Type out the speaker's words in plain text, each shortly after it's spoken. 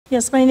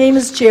Yes, my name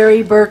is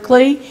Jerry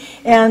Berkeley,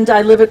 and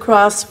I live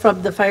across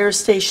from the fire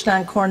station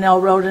on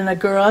Cornell Road in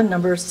Agoura,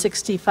 number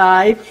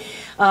 65.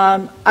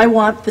 I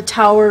want the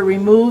tower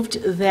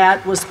removed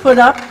that was put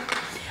up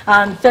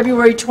on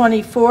February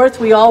 24th.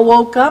 We all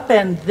woke up,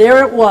 and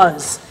there it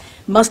was.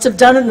 Must have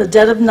done it in the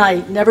dead of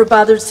night, never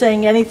bothered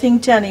saying anything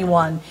to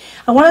anyone.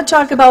 I want to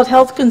talk about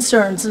health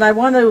concerns, and I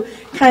want to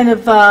kind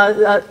of,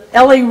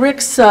 Ellie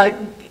Ricks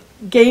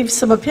gave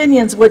some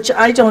opinions which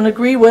I don't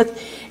agree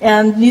with,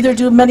 and neither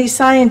do many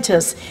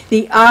scientists.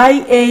 The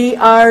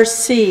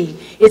IARC,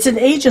 it's an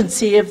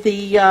agency of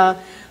the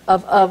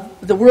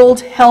World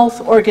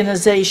Health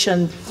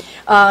Organization.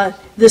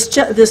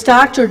 This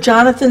Dr.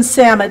 Jonathan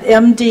Samet,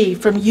 MD,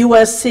 from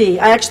USC,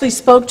 I actually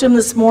spoke to him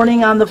this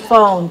morning on the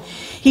phone.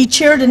 He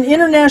chaired an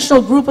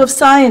international group of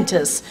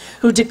scientists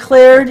who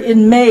declared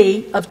in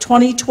May of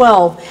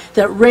 2012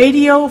 that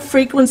radio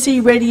frequency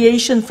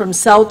radiation from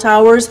cell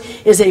towers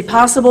is a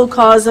possible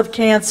cause of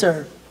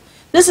cancer.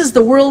 This is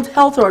the World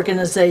Health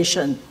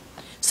Organization.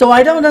 So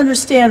I don't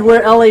understand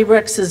where LA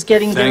Ricks is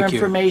getting their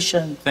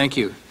information. Thank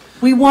you.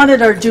 We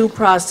wanted our due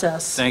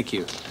process. Thank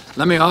you.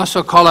 Let me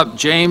also call up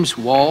James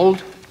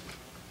Wald.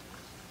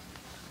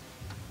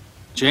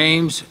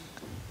 James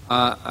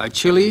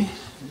Achille.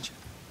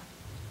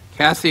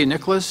 Kathy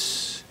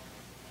Nicholas.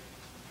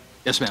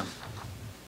 Yes, ma'am.